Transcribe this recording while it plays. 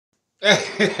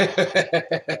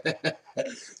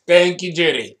Thank you,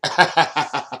 Judy.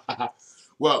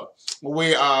 Well,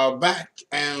 we are back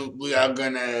and we are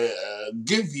gonna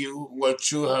give you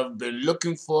what you have been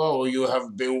looking for or you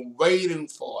have been waiting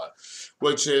for,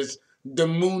 which is the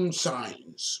moon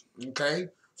signs. Okay,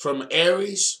 from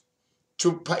Aries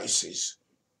to Pisces.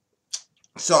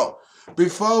 So,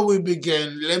 before we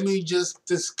begin, let me just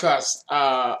discuss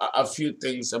a few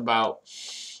things about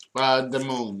the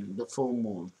moon, the full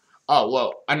moon. Oh,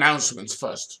 well, announcements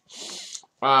first.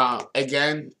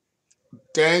 Again,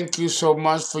 thank you so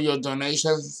much for your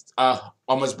donations.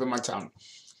 Almost been my time.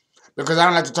 Because I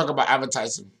don't like to talk about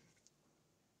advertising,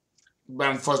 but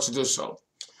I'm forced to do so.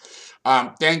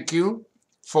 Thank you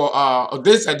for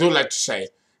this. I do like to say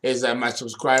is that my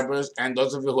subscribers and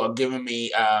those of you who are giving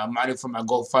me money from my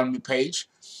GoFundMe page.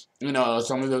 You know,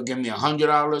 some of you are giving me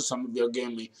 $100, some of you are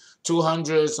giving me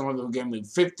 200, some of you are giving me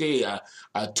 50,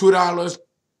 $2.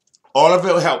 All of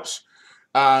it helps.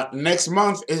 Next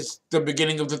month is the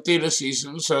beginning of the theater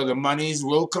season, so the monies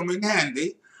will come in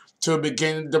handy to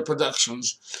begin the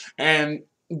productions. And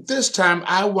this time,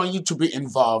 I want you to be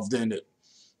involved in it.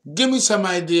 Give me some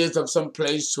ideas of some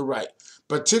place to write,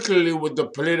 particularly with the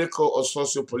political or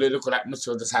socio-political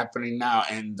atmosphere that's happening now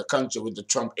in the country with the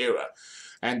Trump era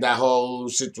and that whole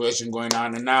situation going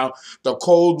on. And now the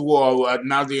Cold War,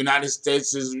 now the United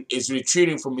States is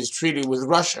retreating from its treaty with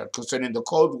Russia concerning the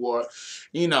Cold War,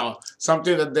 you know,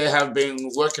 something that they have been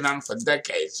working on for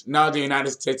decades. Now the United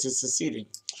States is seceding.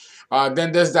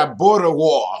 Then there's that border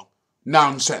war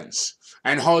nonsense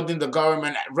and holding the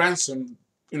government at ransom,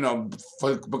 you know,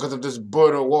 because of this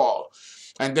border war.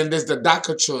 And then there's the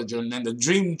DACA children and the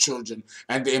Dream children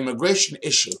and the immigration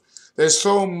issue. There's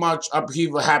so much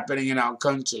upheaval happening in our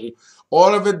country.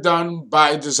 All of it done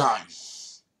by design.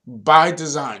 By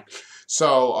design.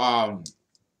 So I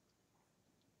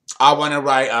want to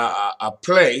write a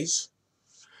plays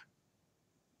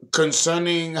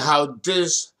concerning how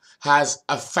this has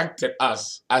affected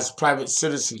us as private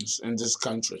citizens in this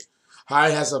country, how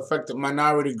it has affected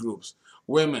minority groups,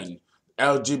 women,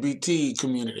 LGBT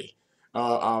community.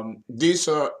 These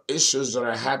are issues that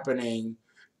are happening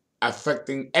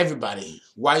affecting everybody,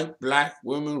 white, black,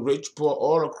 women, rich, poor,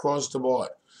 all across the board.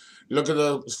 Look at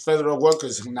the federal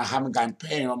workers who now haven't gotten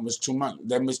paid in almost 2 months.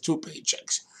 They missed two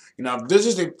paychecks. You know, this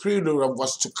is a prelude of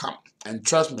what's to come. And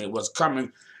trust me, what's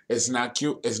coming is not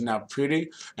cute, it's not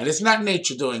pretty, and it's not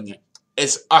nature doing it.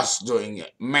 It's us doing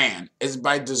it. Man, it's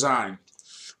by design.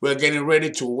 We're getting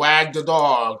ready to wag the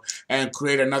dog and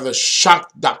create another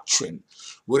shock doctrine.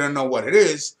 We don't know what it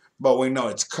is, but we know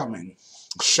it's coming.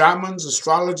 Shamans,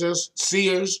 astrologers,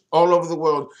 seers all over the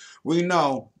world, we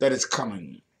know that it's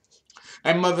coming.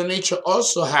 And Mother Nature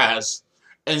also has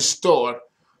in store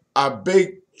a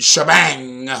big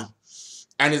shebang,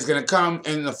 and it's going to come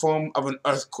in the form of an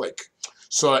earthquake.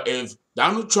 So if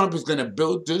Donald Trump is going to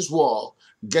build this wall,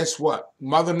 guess what?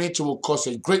 Mother Nature will cause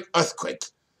a great earthquake,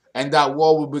 and that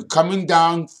wall will be coming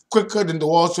down quicker than the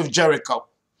walls of Jericho.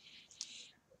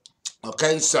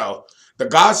 Okay, so the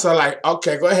gods are like,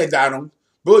 okay, go ahead, Donald,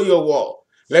 build your wall.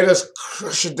 Let us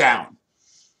crush it down.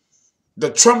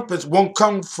 The trumpets won't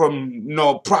come from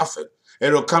no prophet.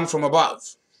 It'll come from above.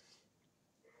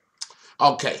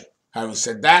 Okay, having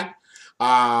said that,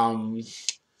 um,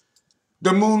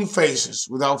 the moon phases,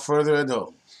 without further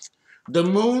ado. The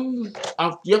moon,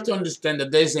 you have to understand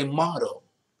that there's a model,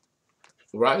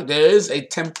 right? There is a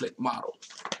template model.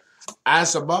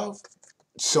 As above,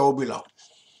 so below.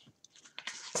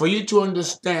 For you to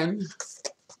understand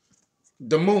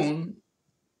the moon,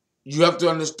 you have to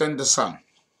understand the sun,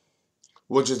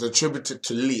 which is attributed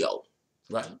to Leo,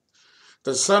 right?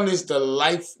 The sun is the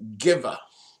life giver.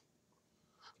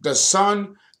 The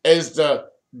sun is the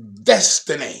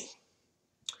destiny.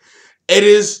 It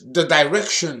is the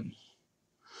direction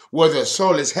where the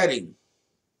soul is heading.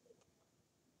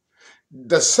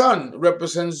 The sun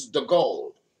represents the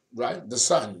goal, right? The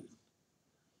sun,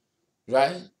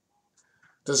 right?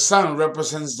 The sun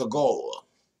represents the goal.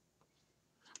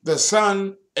 The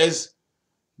sun is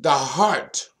the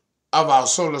heart of our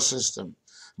solar system,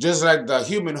 just like the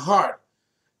human heart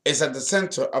is at the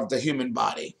center of the human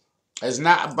body. It's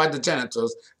not by the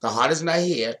genitals. The heart is not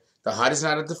here. The heart is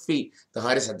not at the feet. The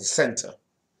heart is at the center.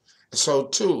 So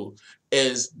too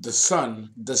is the sun,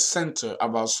 the center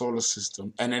of our solar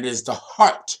system, and it is the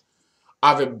heart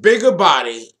of a bigger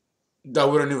body that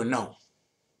we don't even know.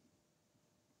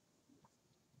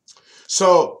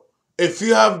 So if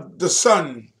you have the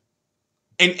sun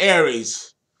in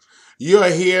Aries, you're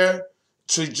here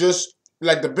to just,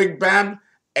 like the Big Bang,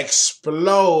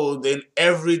 explode in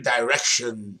every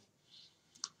direction,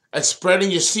 and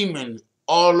spreading your semen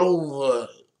all over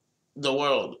the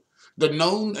world, the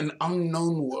known and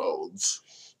unknown worlds.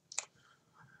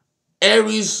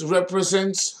 Aries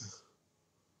represents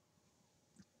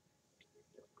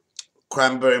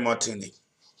cranberry martini.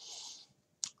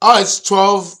 Oh, it's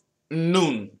 12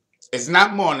 noon. It's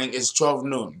not morning, it's 12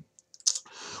 noon.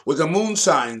 With the moon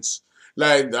signs,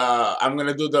 like I'm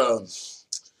gonna do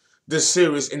this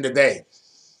series in the day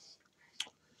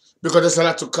because there's a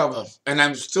lot to cover, and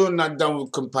I'm still not done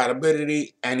with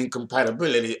compatibility and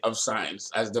incompatibility of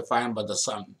signs as defined by the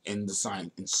sun in the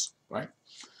signs, right?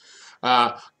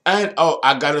 And oh,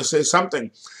 I gotta say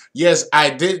something. Yes, I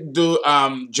did do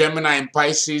Gemini and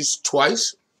Pisces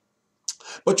twice,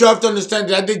 but you have to understand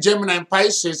that I did Gemini and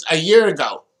Pisces a year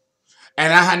ago.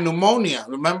 And I had pneumonia.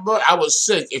 Remember, I was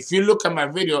sick. If you look at my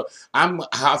video, I'm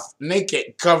half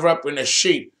naked, covered up in a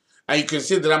sheet. And you can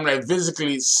see that I'm like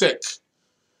physically sick.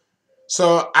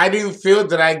 So I didn't feel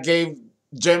that I gave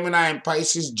Gemini and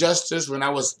Pisces justice when I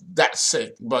was that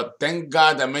sick. But thank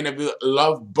God that many of you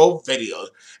love both videos.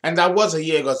 And that was a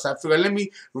year ago. So I figured, let me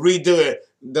redo it,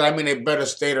 that I'm in a better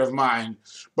state of mind.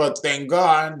 But thank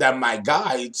God that my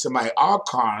guides, my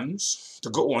archons, the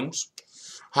good ones,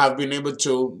 have been able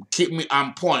to keep me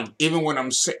on point even when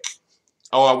I'm sick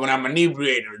or when I'm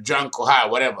inebriated or drunk or high,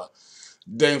 whatever.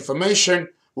 The information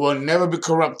will never be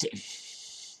corrupted.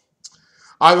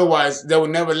 Otherwise, they will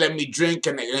never let me drink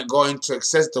and go into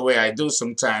excess the way I do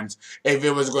sometimes if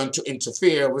it was going to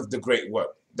interfere with the great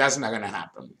work. That's not going to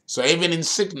happen. So even in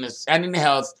sickness and in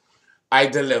health, I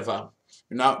deliver.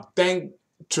 You know, thank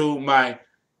to my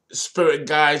spirit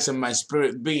guides and my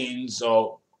spirit beings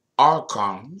or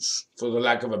archons, for the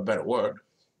lack of a better word,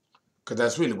 because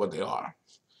that's really what they are.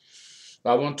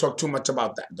 I won't talk too much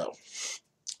about that though.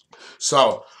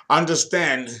 So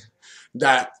understand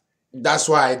that that's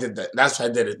why I did that. That's why I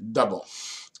did it double.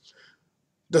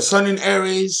 The sun in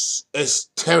Aries is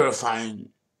terrifying.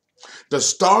 The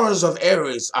stars of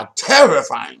Aries are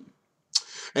terrifying.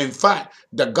 In fact,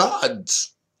 the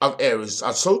gods of Aries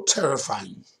are so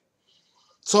terrifying,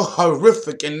 so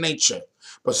horrific in nature,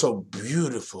 but so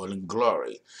beautiful in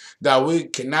glory that we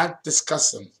cannot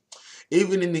discuss them.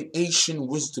 Even in the ancient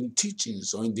wisdom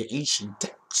teachings or in the ancient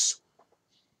texts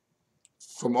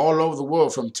from all over the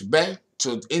world, from Tibet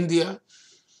to India,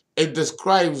 it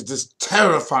describes this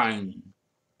terrifying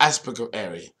aspect of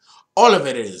Aries. All of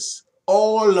it is.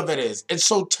 All of it is. It's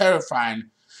so terrifying.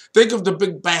 Think of the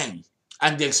Big Bang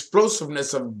and the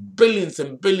explosiveness of billions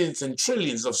and billions and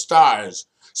trillions of stars,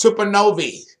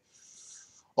 supernovae.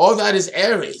 All that is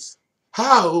Aries.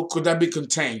 How could that be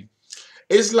contained?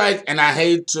 It's like, and I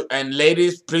hate to, and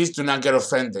ladies, please do not get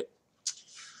offended.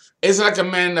 It's like a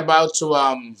man about to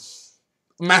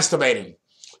masturbating.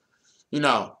 You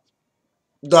know,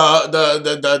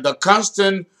 the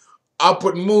constant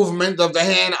upward movement of the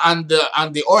hand on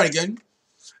the organ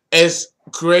is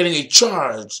creating a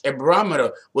charge, a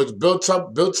barometer, which builds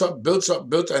up, builds up, builds up,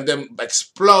 builds up, and then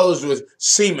explodes with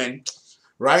semen,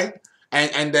 right?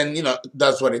 And then, you know,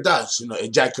 that's what it does, you know,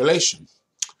 ejaculation.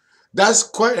 That's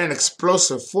quite an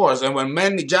explosive force. And when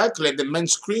men ejaculate, the men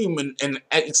scream in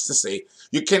ecstasy.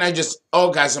 You cannot just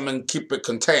orgasm and keep it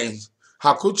contained.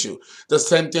 How could you? The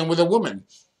same thing with a woman.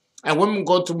 And women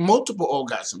go through multiple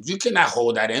orgasms. You cannot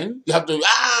hold that in. You have to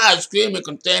scream and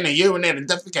contain and urinate and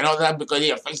defecate and all that because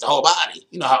it affects the whole body.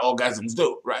 You know how orgasms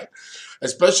do, right?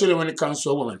 Especially when it comes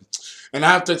to a woman. And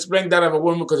I have to explain that of a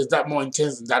woman because it's that more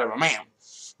intense than that of a man.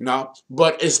 You know,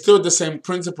 but it's still the same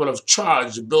principle of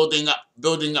charge, building up,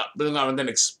 building up, building up, and then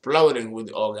exploding with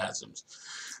the orgasms.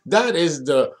 That is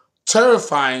the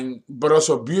terrifying but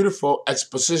also beautiful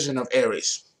exposition of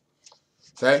Aries.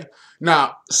 Okay?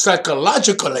 Now,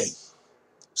 psychologically,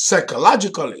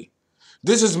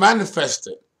 this is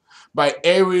manifested by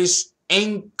Aries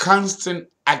in constant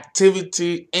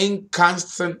activity, in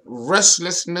constant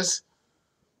restlessness,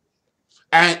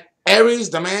 and Aries,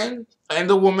 the man and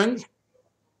the woman,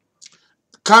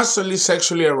 constantly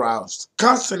sexually aroused,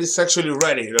 constantly sexually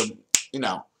ready to, you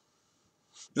know,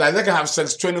 like they can have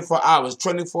sex 24 hours,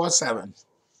 24/7.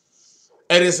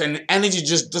 It is an energy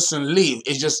just doesn't leave.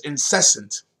 It's just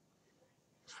incessant.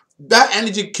 That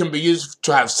energy can be used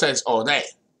to have sex all day,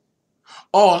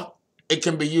 or it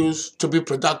can be used to be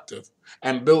productive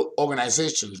and build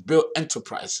organizations, build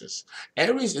enterprises.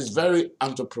 Aries is very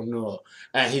entrepreneurial,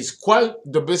 and he's quite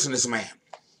the businessman.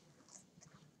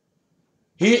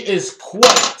 He is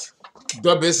quite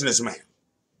the businessman.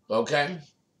 Okay?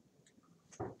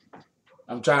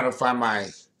 I'm trying to find my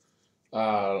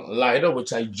lighter,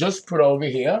 which I just put over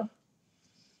here.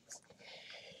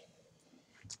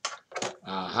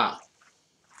 Uh-huh.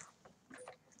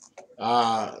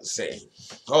 See.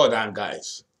 Hold on,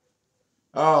 guys.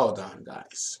 Hold on,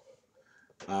 guys.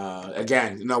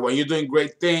 Again, when you're doing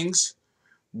great things,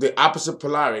 the opposite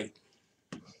polarity,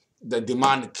 the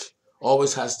demonic,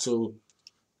 always has to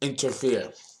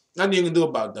interfere. Nothing you can do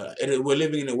about that. We're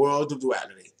living in a world of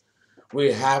duality.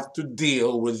 We have to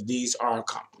deal with these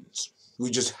archons. We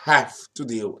just have to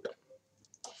deal with them.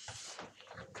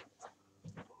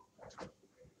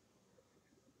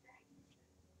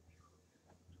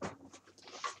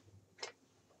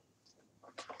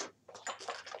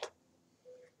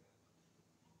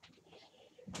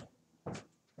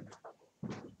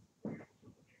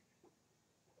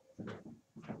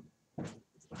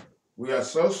 We are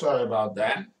so sorry about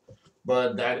that,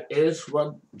 but that is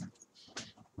what.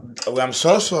 I'm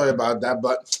so sorry about that,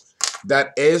 but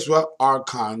that is what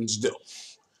archons do.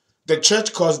 The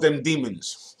church calls them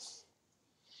demons.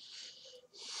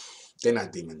 They're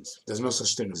not demons. There's no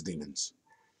such thing as demons.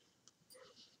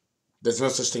 There's no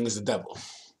such thing as the devil.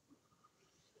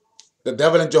 The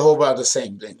devil and Jehovah are the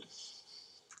same thing.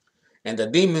 And the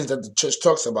demons that the church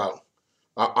talks about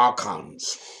are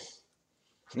archons.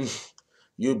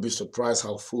 You'd be surprised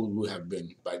how fooled we have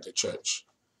been by the church.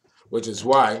 Which is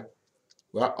why,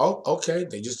 well, oh, okay,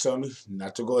 they just tell me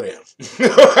not to go there.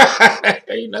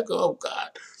 You're not going, oh, God.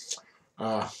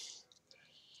 Uh,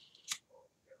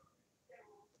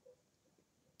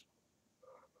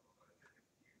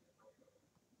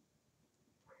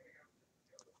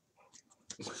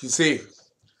 you see,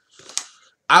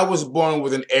 I was born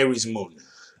with an Aries moon,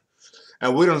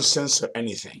 and we don't censor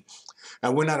anything.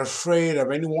 And we're not afraid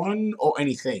of anyone or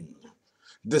anything,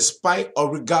 despite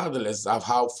or regardless of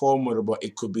how formidable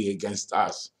it could be against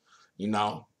us. We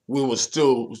will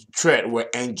still tread where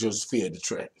angels fear to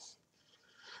tread.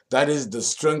 That is the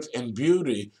strength and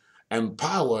beauty and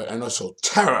power and also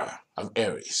terror of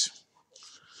Aries.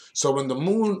 So when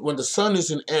the sun is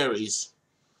in Aries,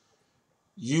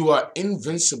 you are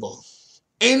invincible,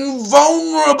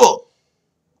 invulnerable.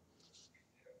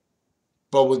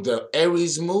 But with the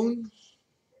Aries moon,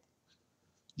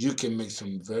 you can make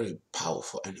some very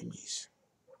powerful enemies.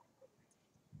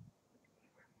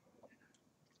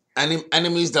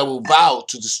 Enemies that will vow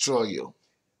to destroy you.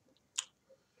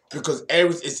 Because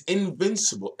Aries is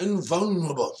invincible,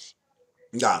 invulnerable.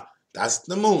 Yeah, that's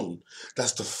the moon.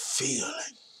 That's the feeling.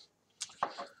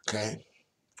 Okay?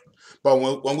 But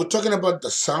when we're talking about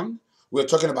the sun, we're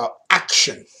talking about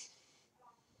action.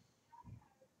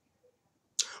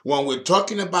 When we're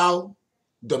talking about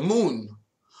the moon,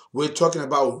 we're talking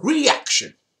about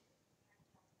reaction.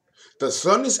 The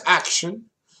sun is action,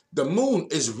 the moon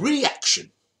is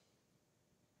reaction.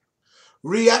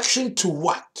 Reaction to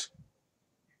what?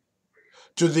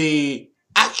 To the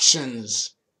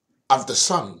actions of the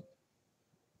sun.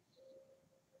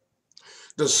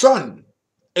 The sun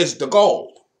is the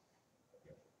goal.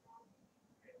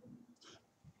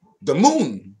 The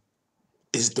moon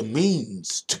is the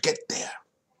means to get there.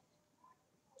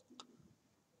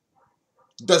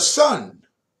 The sun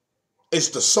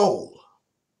is the soul.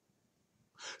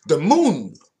 The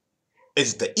moon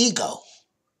is the ego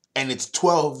and its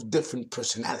 12 different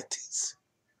personalities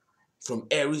from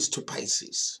Aries to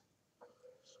Pisces.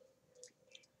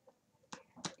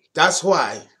 That's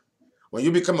why when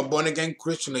you become a born-again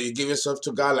Christian or you give yourself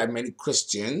to God like many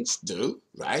Christians do,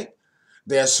 right?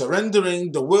 They are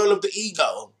surrendering the will of the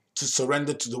ego to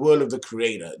surrender to the will of the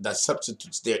Creator that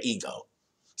substitutes their ego.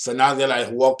 So now they're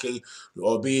like walking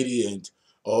obedient.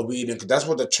 Because that's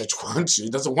what the church wants you.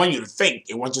 It doesn't want you to think.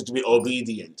 It wants you to be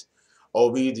obedient.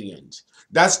 Obedient.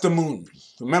 That's the moon.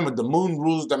 Remember, the moon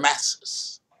rules the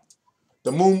masses.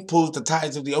 The moon pulls the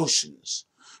tides of the oceans.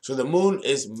 So the moon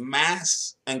is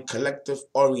mass and collective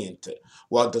oriented,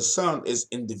 while the sun is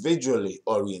individually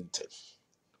oriented.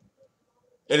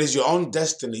 It is your own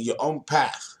destiny, your own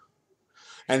path.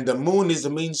 And the moon is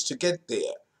the means to get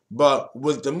there. But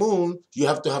with the moon, you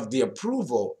have to have the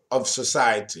approval of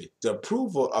society, the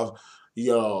approval of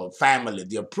your family,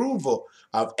 the approval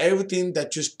of everything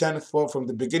that you stand for from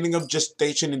the beginning of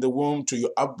gestation in the womb to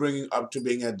your upbringing up to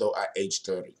being an adult at age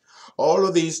 30. All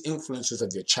of these influences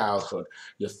of your childhood,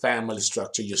 your family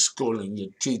structure, your schooling, your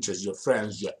teachers, your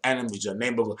friends, your enemies, your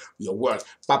neighborhood, your work,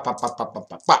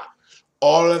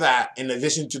 all of that, in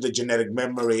addition to the genetic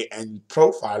memory and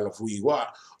profile of who you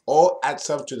are, all adds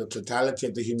up to the totality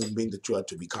of the human being that you are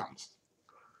to become.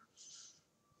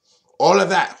 All of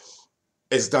that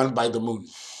is done by the moon,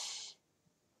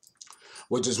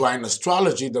 which is why in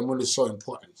astrology, the moon is so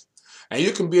important. And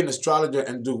you can be an astrologer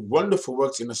and do wonderful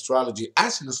works in astrology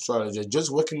as an astrologer,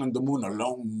 just working on the moon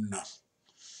alone.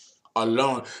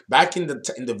 Alone. Back in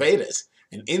the Vedas,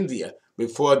 in India,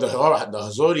 before the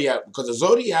zodiac, because the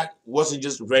zodiac wasn't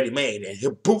just ready-made,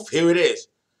 and poof, here it is.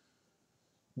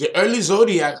 The early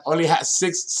zodiac only had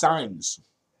 6 signs,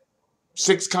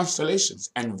 6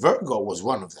 constellations, and Virgo was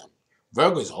one of them.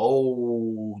 Virgo is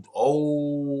old,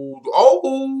 old,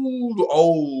 old,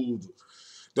 old.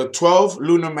 The 12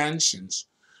 lunar mansions,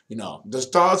 the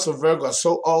stars of Virgo are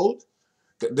so old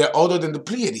that they're older than the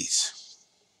Pleiades.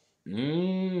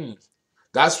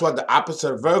 That's what the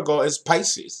opposite of Virgo is,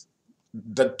 Pisces,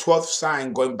 the 12th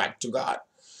sign going back to God.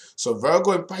 So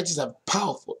Virgo and Pisces have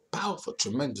powerful, powerful,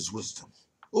 tremendous wisdom.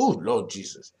 Oh, Lord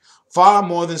Jesus. Far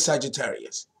more than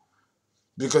Sagittarius.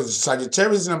 Because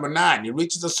Sagittarius is number 9. It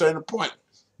reaches a certain point.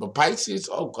 But Pisces,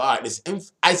 oh God, it's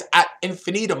at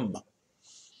infinitum.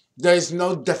 There is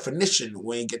no definition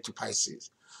when you get to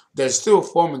Pisces. There's still a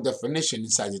form and definition in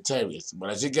Sagittarius. But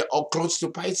as you get all close to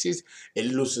Pisces, it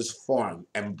loses form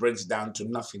and breaks down to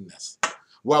nothingness.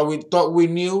 What we thought we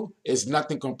knew is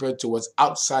nothing compared to what's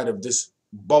outside of this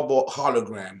bubble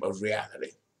hologram of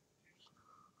reality.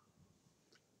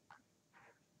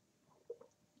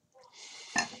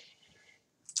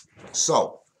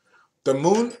 So, the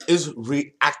moon is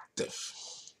reactive.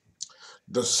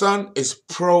 The sun is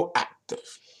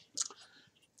proactive.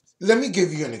 Let me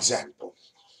give you an example.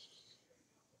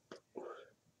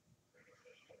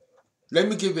 Let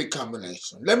me give you a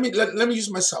combination. Let me use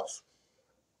myself.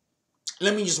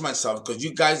 Let me use myself because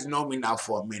you guys know me now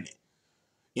for a minute.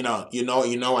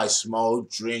 I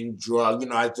smoke, drink, drug,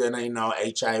 I did,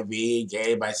 HIV,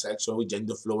 gay, bisexual,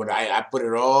 gender fluid. I put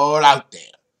it all out there.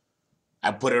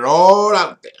 I put it all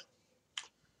out there.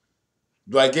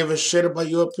 Do I give a shit about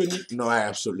your opinion? No, I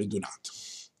absolutely do not.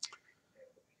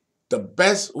 The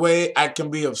best way I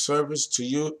can be of service to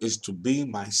you is to be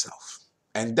myself.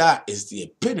 And that is the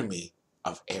epitome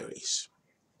of Aries.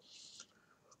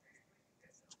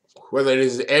 Whether it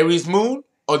is the Aries moon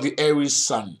or the Aries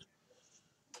sun.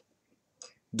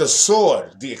 The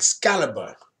sword, the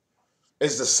Excalibur,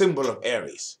 is the symbol of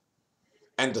Aries.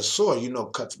 And the sword,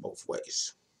 cuts both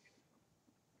ways.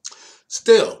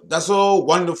 Still, that's all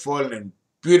wonderful and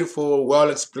beautiful, well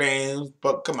explained.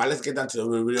 But come on, let's get down to the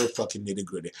real fucking nitty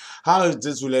gritty. How is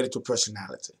this related to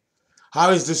personality? How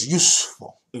is this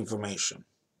useful information?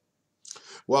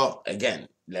 Well, again,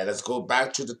 let us go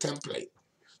back to the template.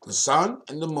 The sun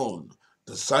and the moon.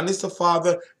 The sun is the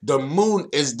father. The moon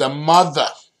is the mother.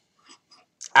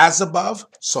 As above,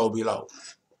 so below.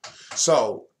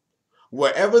 So,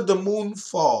 wherever the moon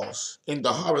falls in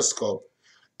the horoscope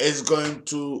is going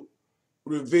to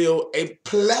reveal a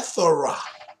plethora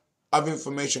of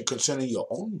information concerning your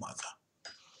own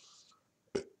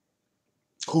mother.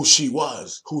 Who she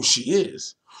was, who she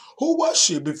is. Who was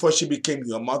she before she became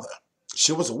your mother?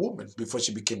 She was a woman before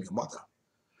she became your mother.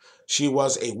 She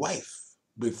was a wife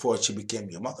before she became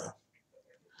your mother.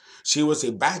 She was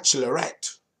a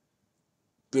bachelorette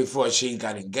before she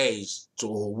got engaged to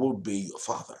who would be your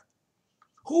father.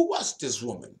 Who was this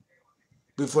woman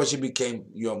before she became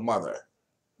your mother?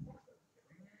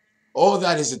 All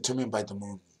that is determined by the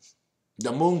moon.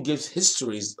 The moon gives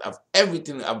histories of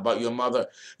everything about your mother,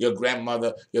 your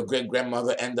grandmother, your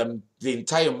great-grandmother, and the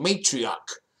entire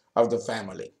matriarch of the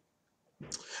family.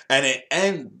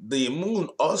 And the moon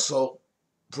also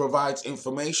provides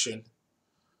information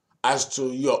as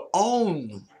to your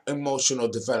own emotional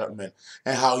development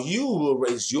and how you will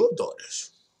raise your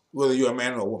daughters, whether you're a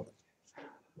man or a woman,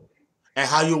 and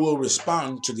how you will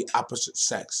respond to the opposite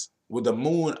sex. With the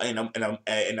moon in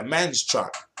a man's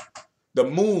chart, the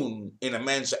moon in a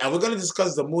man's, and we're going to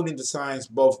discuss the moon in the signs,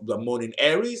 both the moon in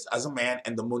Aries as a man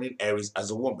and the moon in Aries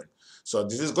as a woman. So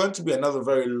this is going to be another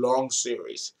very long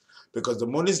series because the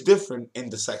moon is different in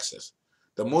the sexes.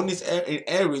 The moon in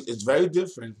Aries is very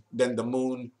different than the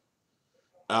moon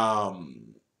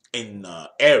in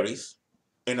Aries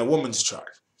in a woman's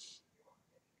chart.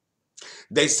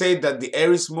 They say that the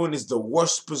Aries moon is the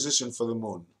worst position for the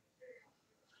moon.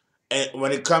 And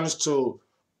when it comes to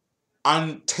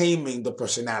untaming the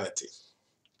personality.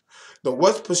 The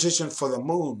worst position for the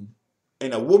moon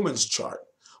in a woman's chart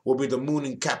will be the moon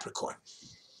in Capricorn.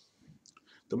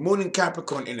 The moon in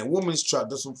Capricorn in a woman's chart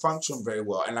doesn't function very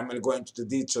well, and I'm going to go into the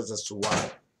details as to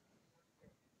why.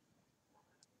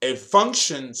 It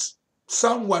functions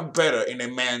somewhat better in a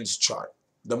man's chart,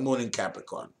 the moon in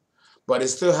Capricorn, but it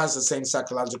still has the same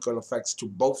psychological effects to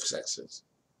both sexes,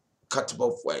 cut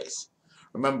both ways.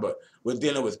 Remember, we're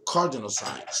dealing with cardinal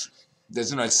signs.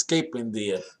 There's no escaping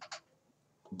the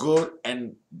good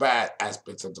and bad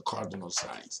aspects of the cardinal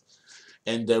signs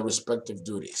and their respective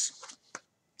duties.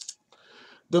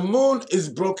 The moon is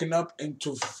broken up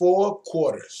into 4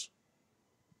 quarters,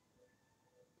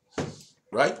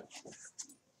 right?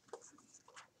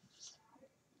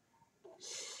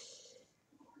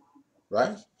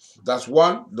 Right? That's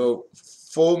one, the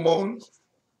full moon,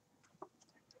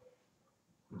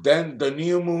 then the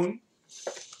new moon,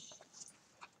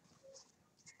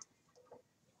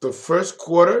 the first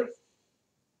quarter,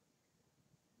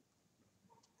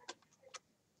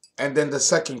 and then the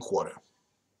second quarter.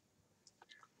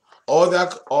 All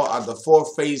are the four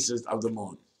phases of the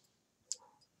moon.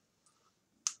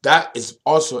 That is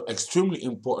also extremely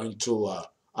important to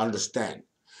understand.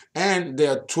 And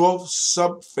there are 12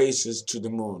 subphases to the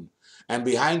moon. And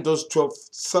behind those 12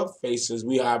 subphases,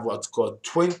 we have what's called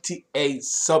 28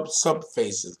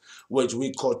 subphases, which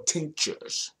we call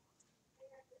tinctures.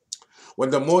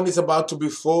 When the moon is about to be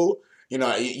full,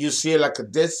 you see it like a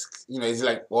disc. It's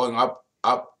like going up,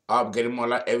 up, up, getting more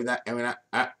like every night, every night.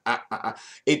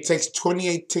 It takes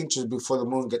 28 tinctures before the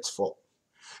moon gets full.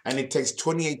 And it takes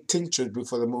 28 tinctures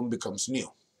before the moon becomes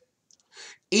new.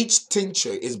 Each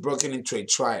tincture is broken into a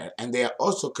triad, and they are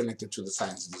also connected to the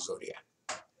signs of the zodiac.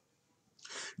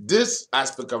 This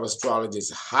aspect of astrology is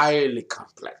highly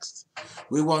complex.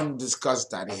 We won't discuss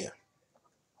that here.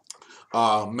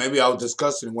 Maybe I'll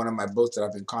discuss it in one of my books that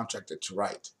I've been contracted to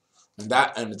write. And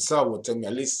that in itself will take me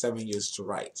at least 7 years to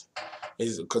write.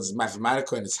 Because it's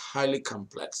mathematical and it's highly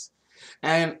complex.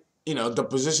 And, the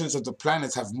positions of the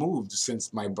planets have moved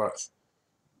since my birth.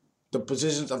 The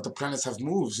positions of the planets have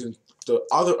moved since the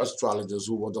other astrologers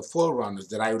who were the forerunners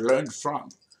that I learned from.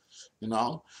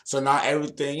 So now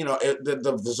everything,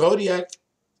 the zodiac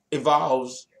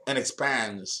evolves and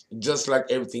expands just like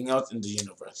everything else in the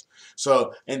universe.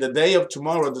 So in the day of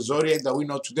tomorrow, the zodiac that we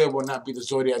know today will not be the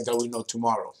zodiac that we know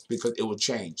tomorrow, because it will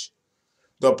change.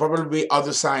 There'll probably be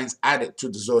other signs added to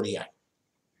the zodiac,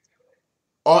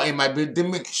 or it might be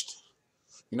diminished,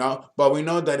 but we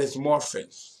know that it's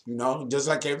morphing, just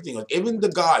like everything else. Even the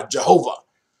God, Jehovah,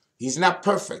 he's not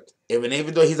perfect, even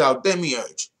though he's our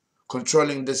demiurge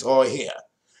controlling this all here.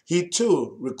 He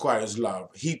too requires love.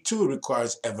 He too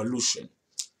requires evolution.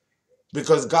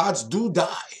 Because gods do die,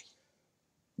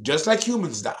 just like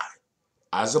humans die.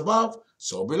 As above,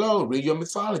 so below. Read your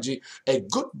mythology. A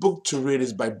good book to read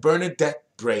is by Bernadette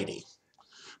Brady,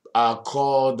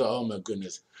 called, oh my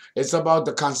goodness, it's about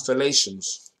the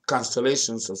constellations.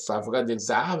 Constellations, so I forgot the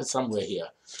exact, I have it somewhere here.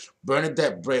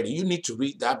 Bernadette Brady, you need to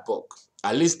read that book.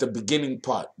 At least the beginning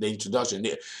part, the introduction.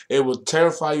 It will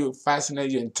terrify you, fascinate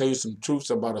you, and tell you some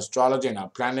truths about astrology and our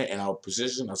planet and our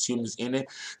position as humans in it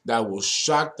that will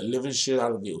shock the living shit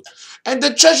out of you. And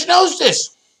the church knows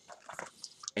this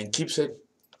and keeps it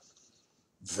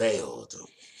veiled.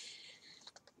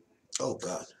 Oh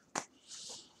God.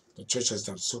 The church has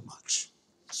done so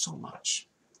much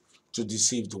to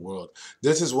deceive the world.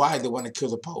 This is why they want to kill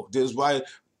the Pope. This is why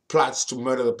plots to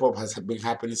murder the Pope has been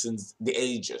happening since the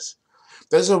ages.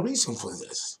 There's a reason for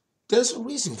this. There's a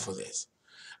reason for this.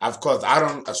 Of course, I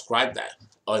don't ascribe that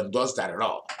or endorse that at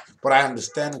all. But I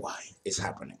understand why it's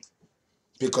happening.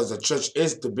 Because the church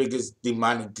is the biggest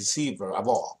demonic deceiver of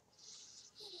all.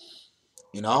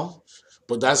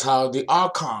 But that's how the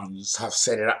archons have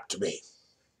set it up to be.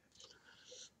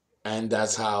 And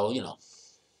that's how,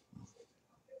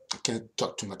 I can't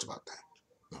talk too much about that.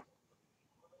 No.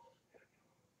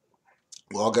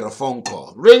 We'll all get a phone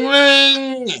call. Ring,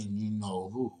 ring! And you know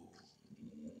who.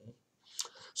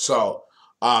 So,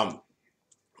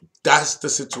 that's the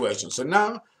situation. So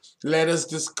now, let us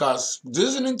discuss. This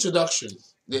is an introduction.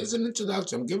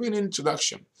 I'm giving an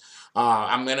introduction.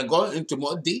 I'm going to go into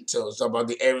more details about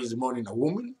the Aries moon in a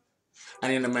woman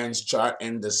and in a man's chart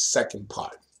in the second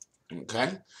part.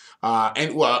 Okay?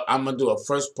 I'm going to do a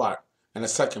first part and a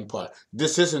second part.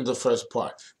 This isn't the first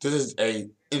part. This is a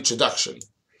introduction.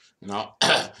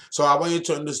 So I want you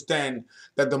to understand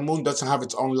that the moon doesn't have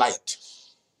its own light.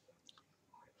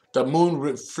 The moon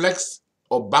reflects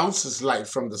or bounces light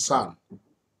from the sun.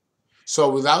 So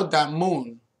without that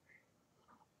moon,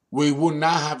 we would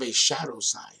not have a shadow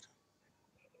side.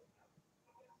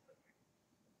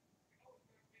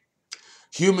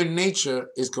 Human nature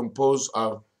is composed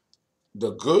of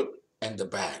the good and the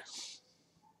bad.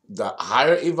 The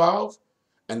higher evolve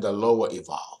and the lower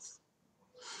evolve.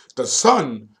 The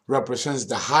sun represents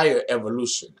the higher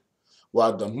evolution,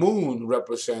 while the moon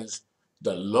represents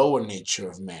the lower nature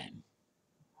of man,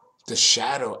 the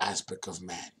shadow aspect of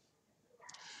man.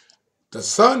 The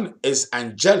sun is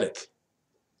angelic.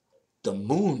 The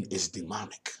moon is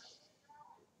demonic.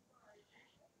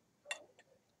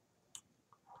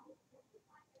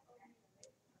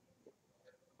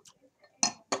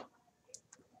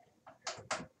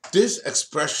 This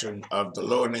expression of the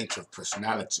lower nature of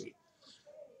personality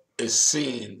is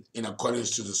seen in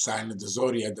accordance to the sign of the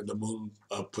zodiac that the moon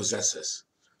possesses.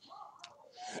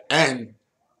 And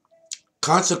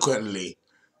consequently,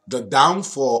 the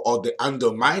downfall or the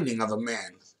undermining of a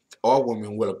man or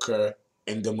woman will occur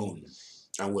in the moon.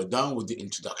 And we're done with the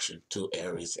introduction to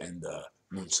Aries and the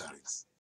moon signs.